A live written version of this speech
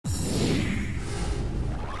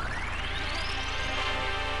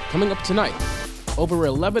Coming up tonight, over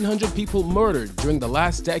 1,100 people murdered during the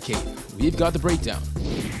last decade. We've got the breakdown.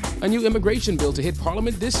 A new immigration bill to hit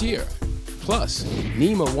Parliament this year. Plus,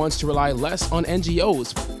 NEMA wants to rely less on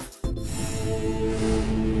NGOs.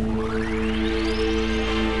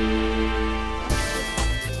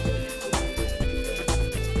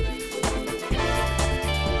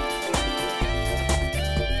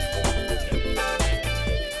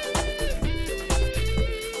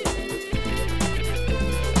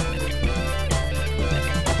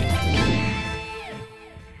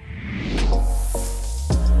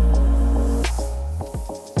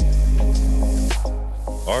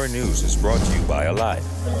 Our News is brought to you by Alive.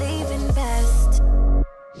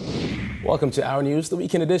 Welcome to Our News, the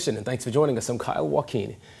weekend edition, and thanks for joining us. I'm Kyle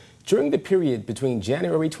Joaquin. During the period between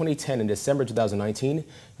January 2010 and December 2019,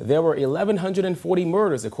 there were 1,140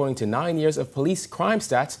 murders according to 9 years of police crime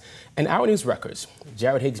stats and Our News records.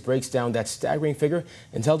 Jared Higgs breaks down that staggering figure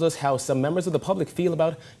and tells us how some members of the public feel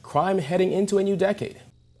about crime heading into a new decade.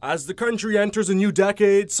 As the country enters a new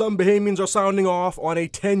decade, some Bahamians are sounding off on a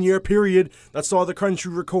 10-year period that saw the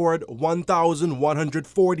country record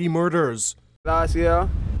 1,140 murders. Last year,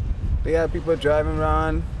 they had people driving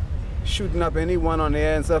around, shooting up anyone on the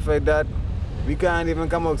air and stuff like that. We can't even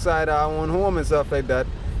come outside our own home and stuff like that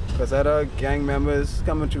because other gang members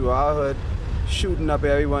coming through our hood, shooting up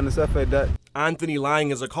everyone and stuff like that. Anthony Lang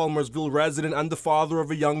is a Culmersville resident and the father of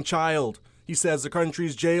a young child. He says the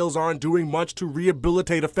country's jails aren't doing much to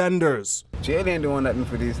rehabilitate offenders. Jail ain't doing nothing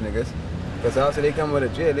for these niggas. Because after they come out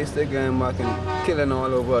of jail, they still going back and killing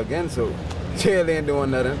all over again. So jail ain't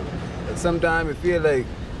doing nothing. Sometimes it feel like,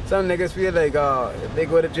 some niggas feel like if they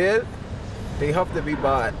go to jail, they have to be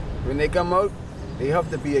bad. When they come out, they have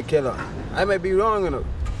to be a killer. I might be wrong enough,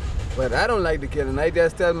 but I don't like the killing. I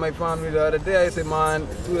just tell my family the other day, I said, man,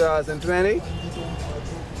 2020,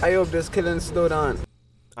 I hope this killing slow down.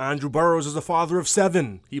 Andrew Burrows is a father of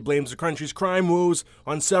 7. He blames the country's crime woes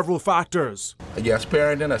on several factors. I guess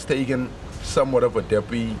parenting has taken somewhat of a dip.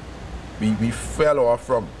 We fell off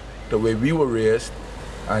from the way we were raised,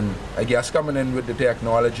 and I guess coming in with the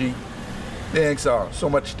technology, things are so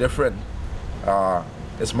much different.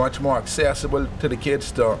 It's much more accessible to the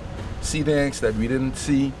kids to see things that we didn't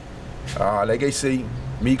see. Like I say,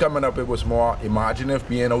 me coming up, it was more imaginative,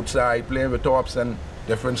 being outside, playing with tops and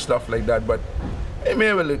different stuff like that. But hey,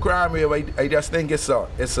 man, with the crime wave, I just think it's a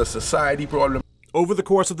society problem. Over the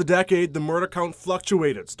course of the decade, the murder count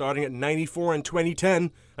fluctuated, starting at 94 in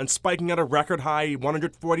 2010 and spiking at a record high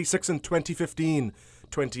 146 in 2015.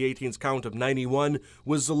 2018's count of 91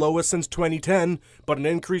 was the lowest since 2010, but an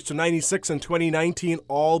increase to 96 in 2019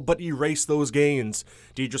 all but erased those gains.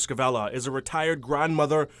 Deidre Scavella is a retired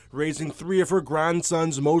grandmother raising 3 of her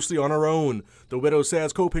grandsons mostly on her own. The widow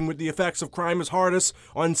says coping with the effects of crime is hardest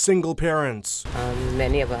on single parents.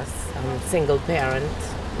 Many of us single parents,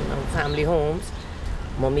 family homes.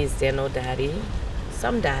 Mommy's there, no daddy.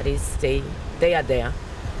 Some daddies they are there,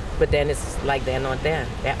 but then it's like they're not there.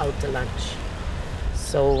 They're out to lunch.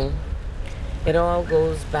 So it all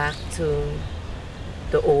goes back to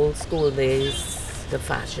the old school days, the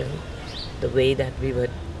fashion, the way that we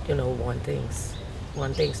would, want things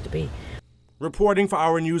to be. Reporting for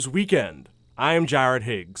Our News Weekend, I am Jared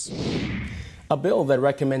Higgs. A bill that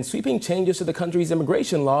recommends sweeping changes to the country's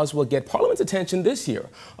immigration laws will get Parliament's attention this year,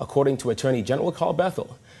 according to Attorney General Carl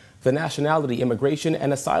Bethel. The Nationality, Immigration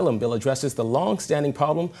and Asylum Bill addresses the long-standing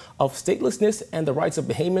problem of statelessness and the rights of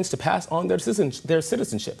Bahamians to pass on their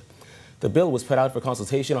citizenship. The bill was put out for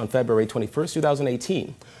consultation on February 21,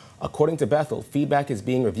 2018. According to Bethel, feedback is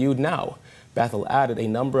being reviewed now. Bethel added a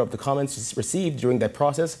number of the comments received during that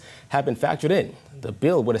process have been factored in. The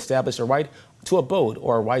bill would establish a right to abode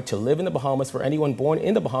or a right to live in the Bahamas for anyone born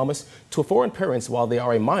in the Bahamas to foreign parents while they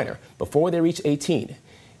are a minor before they reach 18.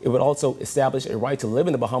 It would also establish a right to live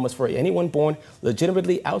in the Bahamas for anyone born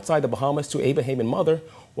legitimately outside the Bahamas to a Bahamian mother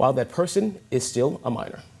while that person is still a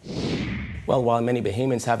minor. Well, while many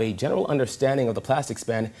Bahamians have a general understanding of the plastics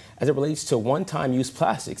ban as it relates to one-time use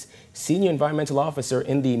plastics, Senior Environmental Officer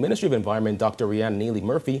in the Ministry of Environment, Dr. Rihanna Neely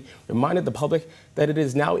Murphy, reminded the public that it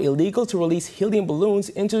is now illegal to release helium balloons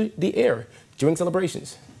into the air during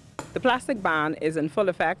celebrations. The plastic ban is in full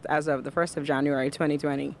effect as of the 1st of January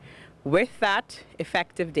 2020. With that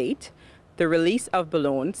effective date, the release of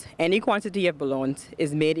balloons, any quantity of balloons,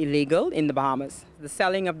 is made illegal in the Bahamas. The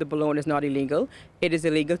selling of the balloon is not illegal. It is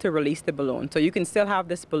illegal to release the balloon. So you can still have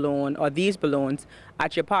this balloon or these balloons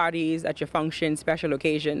at your parties, at your functions, special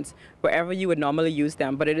occasions, wherever you would normally use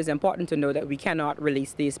them. But it is important to know that we cannot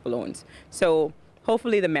release these balloons. So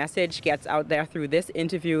hopefully the message gets out there through this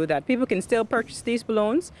interview that people can still purchase these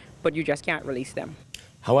balloons, but you just can't release them.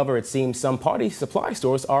 However, it seems some party supply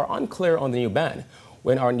stores are unclear on the new ban.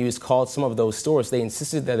 When our news called some of those stores, they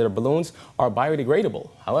insisted that their balloons are biodegradable.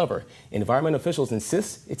 However, environment officials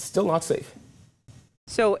insist it's still not safe.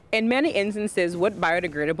 So in many instances, what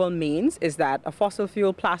biodegradable means is that a fossil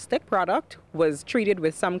fuel plastic product was treated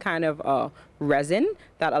with some kind of resin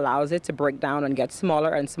that allows it to break down and get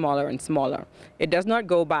smaller and smaller and smaller. It does not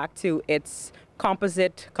go back to its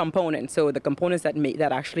composite components, so the components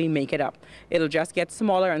that actually make it up. It'll just get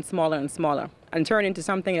smaller and smaller and smaller and turn into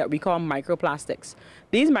something that we call microplastics.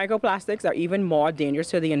 These microplastics are even more dangerous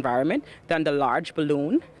to the environment than the large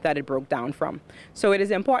balloon that it broke down from. So it is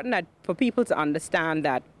important for people to understand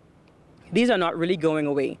that these are not really going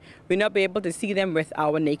away. We'll not be able to see them with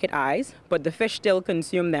our naked eyes, but the fish still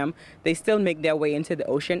consume them. They still make their way into the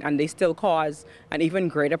ocean, and they still cause an even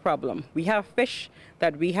greater problem. We have fish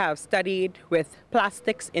that we have studied with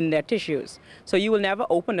plastics in their tissues. So you will never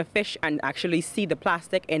open a fish and actually see the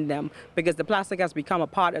plastic in them because the plastic has become a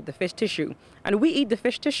part of the fish tissue. And we eat the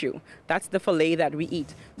fish tissue. That's the fillet that we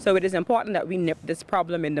eat. So it is important that we nip this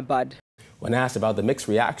problem in the bud. When asked about the mixed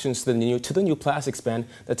reactions to the new plastics ban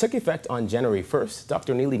that took effect on January 1st,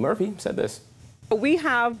 Dr. Neely Murphy said this. We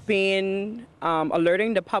have been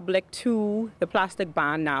alerting the public to the plastic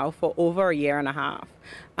ban now for over a year and a half.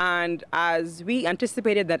 And as we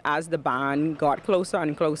anticipated that as the ban got closer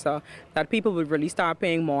and closer, that people would really start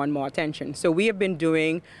paying more and more attention. So we have been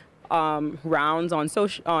doing rounds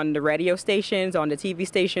on the radio stations, on the TV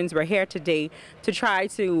stations. We're here today to try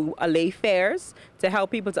to allay fears, to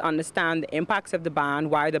help people to understand the impacts of the ban,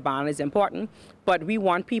 why the ban is important. But we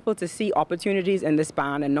want people to see opportunities in this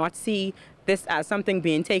ban and not see this as something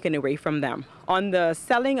being taken away from them. On the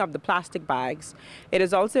selling of the plastic bags, it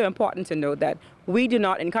is also important to note that we do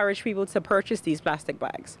not encourage people to purchase these plastic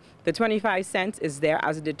bags. The 25 cents is there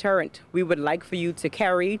as a deterrent. We would like for you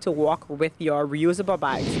to walk with your reusable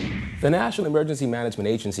bags. The National Emergency Management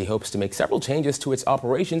Agency hopes to make several changes to its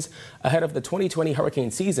operations ahead of the 2020 hurricane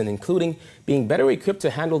season, including being better equipped to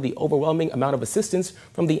handle the overwhelming amount of assistance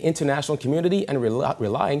from the international community and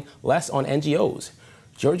relying less on NGOs.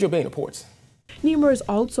 Giorgio Bain reports. NEMA is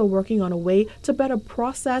also working on a way to better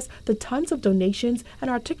process the tons of donations and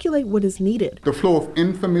articulate what is needed. The flow of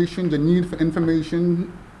information, the need for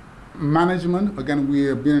information management. Again, we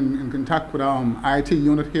have been in contact with our IT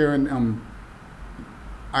unit here in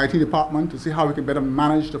IT department to see how we can better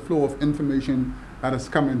manage the flow of information that is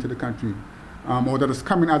coming into the country or that is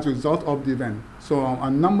coming as a result of the event. So a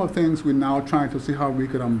number of things we're now trying to see how we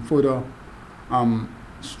could further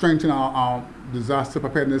strengthen our disaster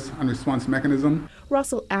preparedness and response mechanism.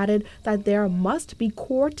 Russell added that there must be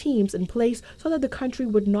core teams in place so that the country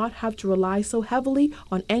would not have to rely so heavily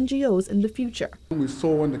on NGOs in the future. We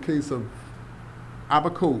saw in the case of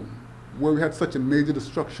Abaco, where we had such a major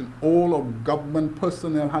destruction, all of government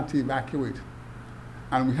personnel had to evacuate.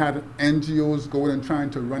 And we had NGOs going and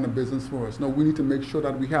trying to run a business for us. Now we need to make sure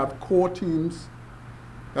that we have core teams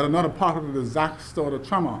that are not a part of the disaster or the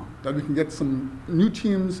trauma, that we can get some new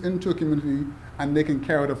teams into a community and they can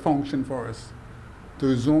carry the function for us to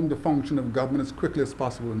resume the function of government as quickly as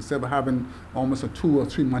possible instead of having almost a 2 or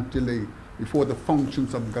 3 month delay before the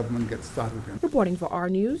functions of government get started again. Reporting for our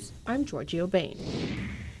News, I'm Giorgio Bain.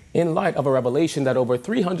 In light of a revelation that over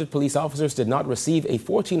 300 police officers did not receive a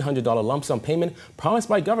 $1,400 lump sum payment promised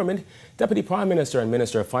by government, Deputy Prime Minister and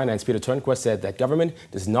Minister of Finance Peter Turnquist said that government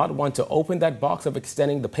does not want to open that box of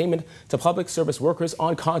extending the payment to public service workers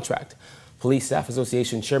on contract. Police Staff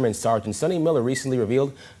Association Chairman Sergeant Sonny Miller recently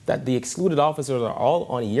revealed that the excluded officers are all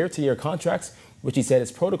on year-to-year contracts, which he said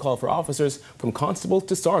is protocol for officers from constable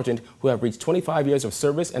to sergeant who have reached 25 years of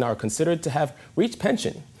service and are considered to have reached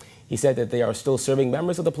pension. He said that they are still serving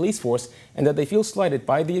members of the police force and that they feel slighted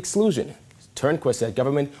by the exclusion. Turnquist said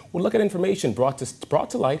government would look at information brought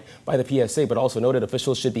to light by the PSA, but also noted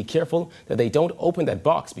officials should be careful that they don't open that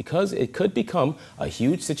box because it could become a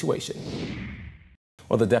huge situation.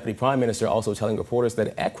 Well, the Deputy Prime Minister also telling reporters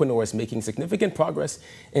that Equinor is making significant progress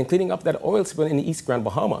in cleaning up that oil spill in East Grand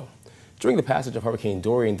Bahama. During the passage of Hurricane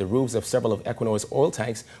Dorian, the roofs of several of Equinor's oil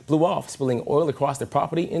tanks blew off, spilling oil across the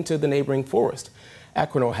property into the neighboring forest.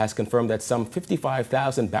 Equinor has confirmed that some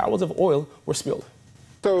 55,000 barrels of oil were spilled.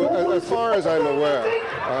 So as far as I'm aware,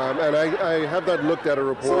 and I have not looked at a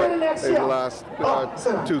report in the last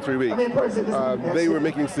 2-3 weeks, they were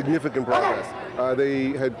making significant progress.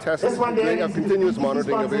 They had tested, they have continuous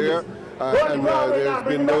monitoring of air, and there's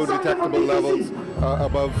been no detectable levels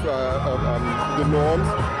above the norms.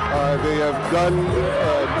 They have done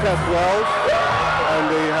test wells,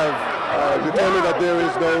 and they have determined that there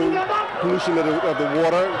is no pollution of the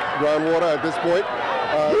water, groundwater at this point.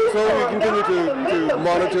 So we continue to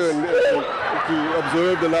monitor and to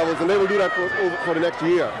observe the levels, and they will do that for the next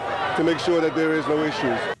year to make sure that there is no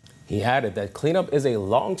issues. He added that cleanup is a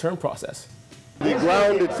long-term process. The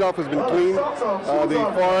ground itself has been cleaned.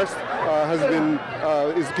 The forest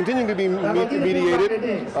is continuing to be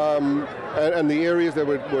mediated, and the areas that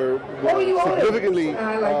were significantly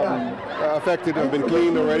affected have been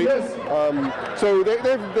cleaned already. So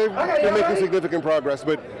they've been making significant progress.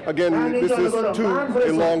 But again, this is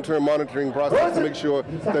a long-term monitoring process to make sure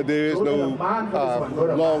that there is no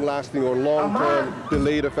long-lasting or long-term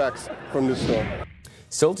delayed effects from this storm.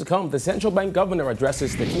 Still to come, the central bank governor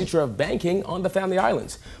addresses the future of banking on the Family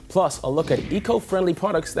Islands, plus a look at eco-friendly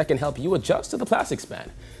products that can help you adjust to the plastics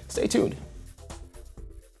ban. Stay tuned.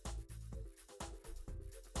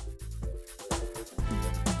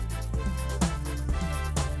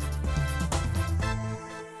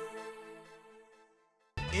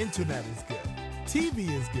 Internet is good. TV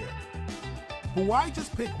is good. But why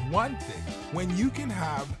just pick one thing when you can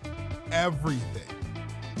have everything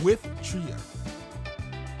with Tria?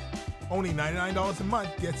 Only $99 a month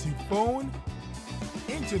gets you phone,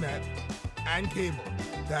 internet, and cable.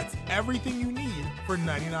 That's everything you need for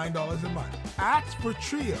 $99 a month. Ask for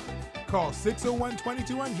Tria. Call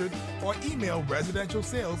 601-2200 or email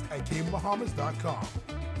residentialsales@cablebahamas.com.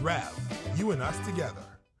 Rev, you and us together.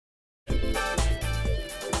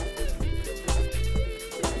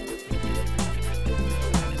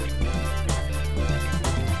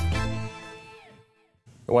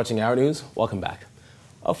 You're watching Our News. Welcome back.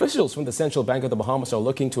 Officials from the Central Bank of the Bahamas are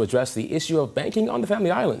looking to address the issue of banking on the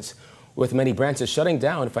Family Islands. With many branches shutting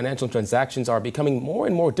down, financial transactions are becoming more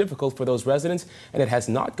and more difficult for those residents, and it has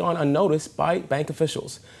not gone unnoticed by bank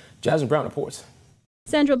officials. Jasmine Brown reports.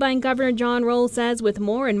 Central Bank Governor John Roll says with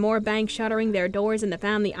more and more banks shuttering their doors in the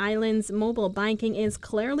Family Islands, mobile banking is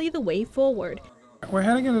clearly the way forward. We're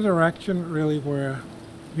heading in a direction really where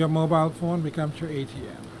your mobile phone becomes your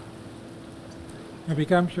ATM. It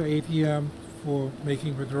becomes your ATM for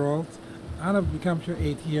making withdrawals, and it becomes your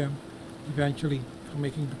ATM eventually for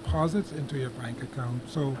making deposits into your bank account.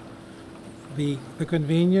 So the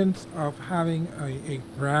convenience of having a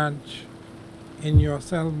branch in your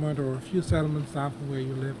settlement or a few settlements down from where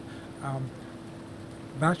you live,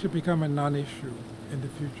 that should become a non-issue in the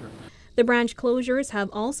future. The branch closures have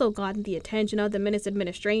also gotten the attention of the Minnis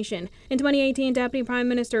administration. In 2018, Deputy Prime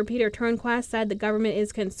Minister Peter Turnquest said the government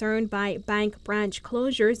is concerned by bank branch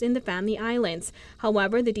closures in the Family Islands.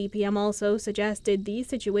 However, the DPM also suggested these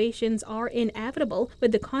situations are inevitable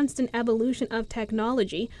with the constant evolution of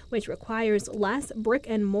technology, which requires less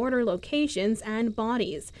brick-and-mortar locations and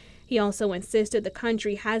bodies. He also insisted the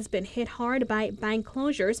country has been hit hard by bank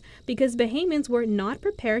closures because Bahamians were not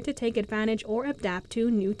prepared to take advantage or adapt to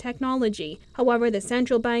new technology. However, the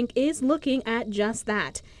central bank is looking at just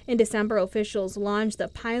that. In December, officials launched the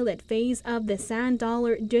pilot phase of the Sand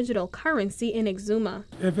Dollar digital currency in Exuma.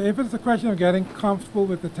 If it's a question of getting comfortable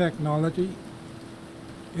with the technology,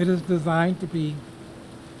 it is designed to be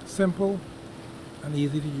simple and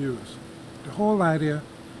easy to use. The whole idea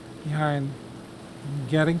behind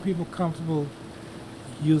getting people comfortable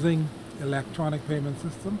using electronic payment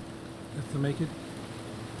system is to make it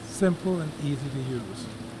simple and easy to use.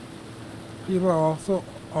 People are also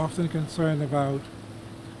often concerned about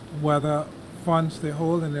whether funds they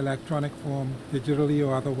hold in electronic form, digitally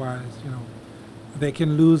or otherwise, they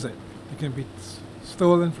can lose it. It can be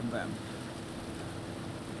stolen from them.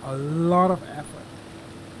 A lot of effort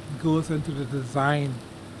goes into the design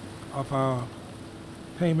of our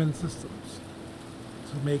payment systems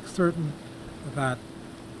to make certain that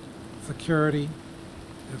security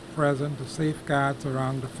is present, the safeguards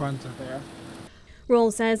around the funds are there.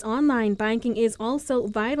 Roll says online banking is also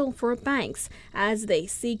vital for banks as they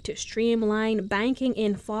seek to streamline banking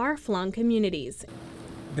in far-flung communities.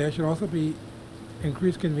 There should also be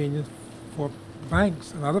increased convenience for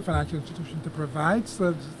banks and other financial institutions to provide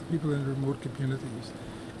services to people in remote communities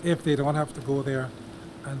if they don't have to go there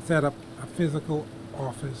and set up a physical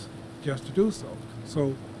office just to do so.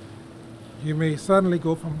 So you may suddenly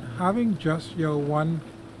go from having just your one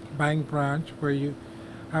bank branch where you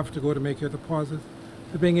have to go to make your deposits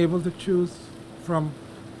to being able to choose from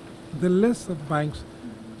the list of banks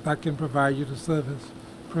that can provide you the service,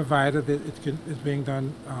 provided that it's being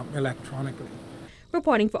done electronically.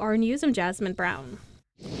 Reporting for Our News, I'm Jasmine Brown.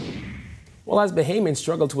 Well, as Bahamians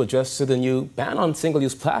struggle to adjust to the new ban on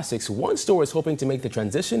single-use plastics, one store is hoping to make the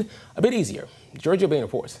transition a bit easier. Giorgio Bain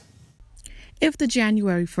reports. If the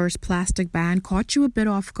January 1st plastic ban caught you a bit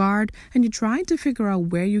off guard and you're trying to figure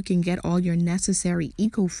out where you can get all your necessary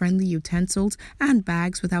eco-friendly utensils and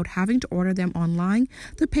bags without having to order them online,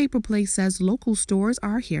 the Paper Place says local stores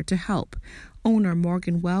are here to help. Owner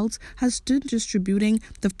Morgan Wells has stood distributing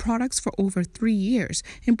the products for over 3 years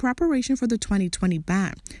in preparation for the 2020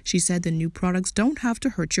 ban. She said the new products don't have to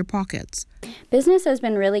hurt your pockets. Business has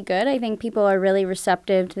been really good. I think people are really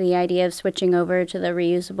receptive to the idea of switching over to the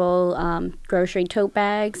reusable grocery tote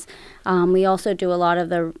bags. We also do a lot of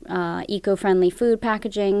the eco-friendly food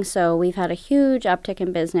packaging, so we've had a huge uptick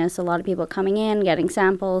in business. A lot of people coming in, getting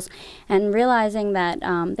samples, and realizing that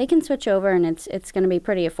they can switch over and it's going to be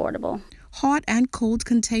pretty affordable. Hot and cold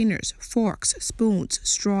containers, forks, spoons,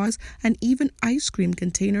 straws, and even ice cream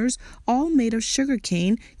containers, all made of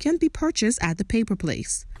sugarcane, can be purchased at the Paper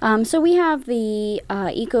Place. So we have the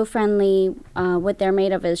eco-friendly, what they're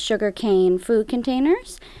made of is sugarcane food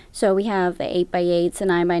containers. So we have the 8x8s and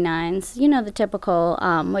 9x9s, you know, the typical,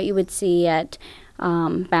 what you would see at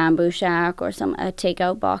Bamboo Shack or some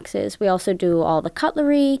takeout boxes. We also do all the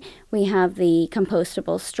cutlery. We have the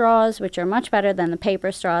compostable straws, which are much better than the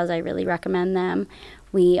paper straws. I really recommend them.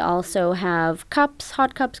 We also have cups,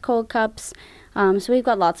 hot cups, cold cups. So we've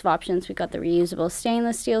got lots of options. We've got the reusable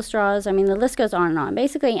stainless steel straws. I mean, the list goes on and on.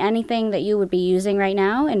 Basically, anything that you would be using right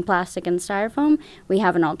now in plastic and styrofoam, we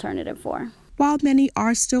have an alternative for. While many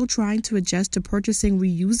are still trying to adjust to purchasing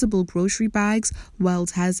reusable grocery bags,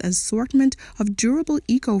 Wells has an assortment of durable,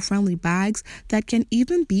 eco-friendly bags that can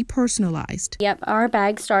even be personalized. Yep, our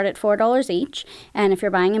bags start at $4 each, and if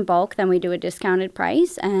you're buying in bulk, then we do a discounted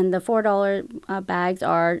price, and the $4 bags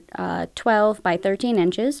are 12 by 13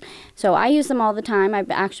 inches. So I use them all the time.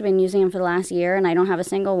 I've actually been using them for the last year, and I don't have a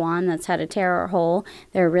single one that's had a tear or hole.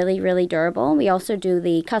 They're really, really durable. We also do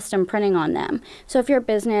the custom printing on them. So if you're a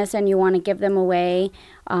business and you want to give them away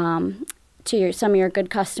to some of your good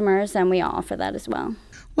customers, then we offer that as well.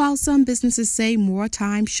 While some businesses say more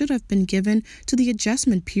time should have been given to the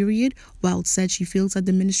adjustment period, Wells said she feels that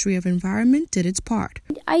the Ministry of Environment did its part.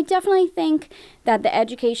 I definitely think that the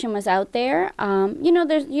education was out there. You know,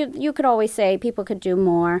 you could always say people could do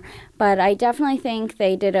more, but I definitely think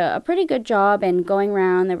they did a pretty good job in going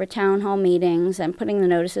around. There were town hall meetings and putting the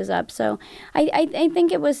notices up. So I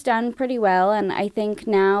think it was done pretty well, and I think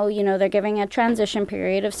now, you know, they're giving a transition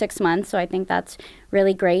period of 6 months, so I think that's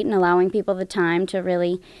really great and allowing people the time to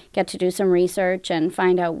really get to do some research and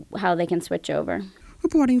find out how they can switch over.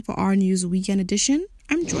 Reporting for our News Weekend Edition,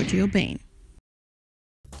 I'm Georgia O'Bain.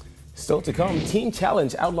 Still to come, Teen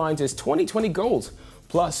Challenge outlines its 2020 goals.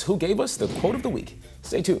 Plus, who gave us the quote of the week?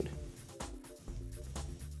 Stay tuned.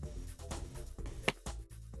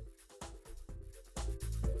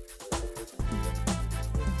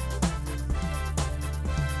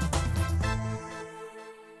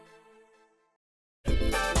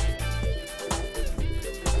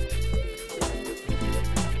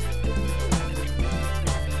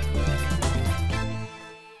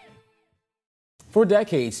 For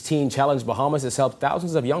decades, Teen Challenge Bahamas has helped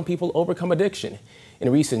thousands of young people overcome addiction.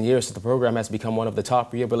 In recent years, the program has become one of the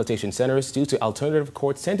top rehabilitation centers due to alternative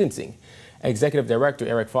court sentencing. Executive Director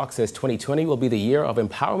Eric Fox says 2020 will be the year of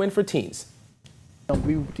empowerment for teens.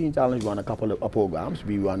 We Teen Challenge run a couple of programs.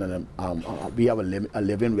 We run we have a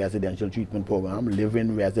living residential treatment program,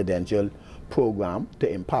 living residential program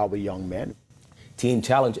to empower young men. Teen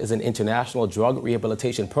Challenge is an international drug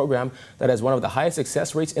rehabilitation program that has one of the highest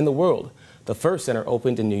success rates in the world. The first center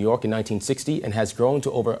opened in New York in 1960 and has grown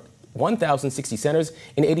to over 1,060 centers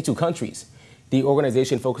in 82 countries. The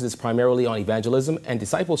organization focuses primarily on evangelism and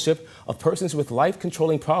discipleship of persons with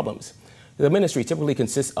life-controlling problems. The ministry typically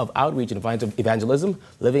consists of outreach and evangelism,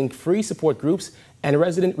 living-free support groups, and a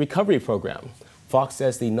resident recovery program. Fox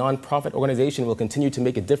says the nonprofit organization will continue to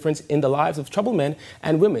make a difference in the lives of troubled men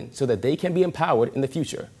and women so that they can be empowered in the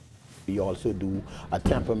future. We also do a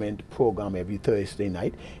temperament program every Thursday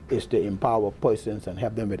night. It's to empower persons and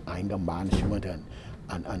help them with anger management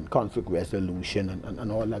and conflict resolution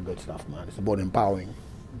and all that good stuff, man. It's about empowering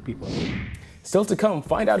people. Still to come,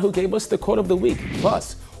 find out who gave us the quote of the week.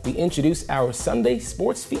 Plus, we introduce our Sunday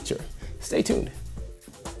sports feature. Stay tuned.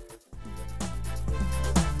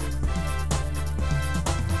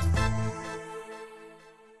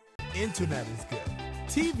 Internet is good.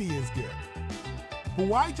 TV is good. But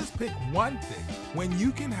why just pick one thing when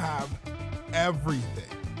you can have everything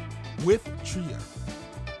with Tria?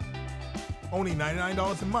 Only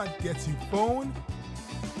 $99 a month gets you phone,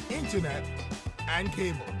 internet, and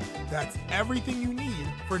cable. That's everything you need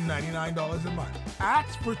for $99 a month.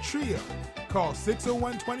 Ask for Tria. Call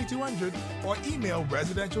 601-2200 or email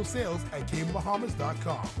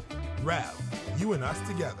residentialsales@cablebahamas.com. Rev, you and us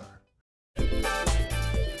together.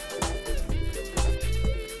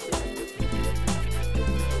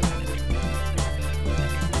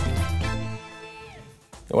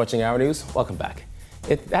 You're watching Our News. Welcome back.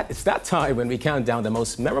 It's that time when we count down the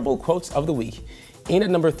most memorable quotes of the week. In at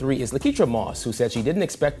number 3 is Lakeitra Moss, who said she didn't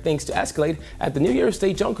expect things to escalate at the New Year's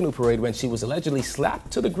Day Junkanoo Parade when she was allegedly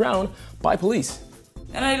slapped to the ground by police.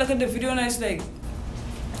 And I look at the video and I was like,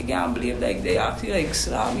 I can't believe like they actually like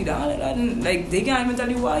slapped me down like that. And like they can't even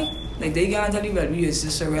tell you why. Like they can't tell you that we was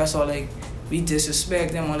just arrest or like we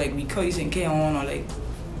disrespect them or like we cuss and carry on or like,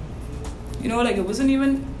 you know, like it wasn't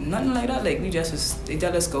even nothing like that. Like we just was, they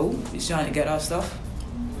tell us go. We was trying to get our stuff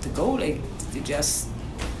to go. Like they just.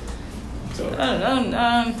 So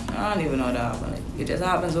I don't even know what happened. Like, it just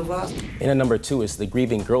happened so fast. In at number 2 is the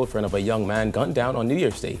grieving girlfriend of a young man gunned down on New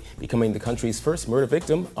Year's Day, becoming the country's first murder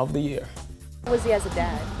victim of the year. How was he as a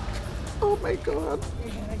dad? Oh my God.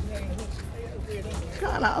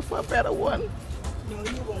 Can't ask for a better one.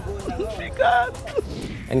 God.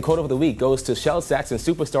 And quote of the week goes to Shell Saxon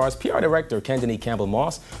Superstars PR director Kendany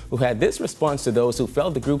Campbell-Moss, who had this response to those who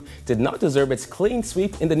felt the group did not deserve its clean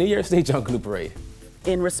sweep in the New Year's Day Junkanoo Parade.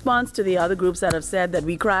 In response to the other groups that have said that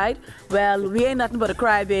we cried, well, we ain't nothing but a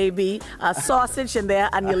crybaby, a sausage in there,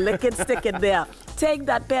 and you lick it, stick it there. Take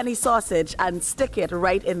that penny sausage and stick it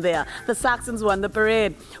right in there. The Saxons won the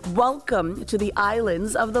parade. Welcome to the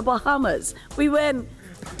islands of the Bahamas. We win.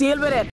 Deal with it.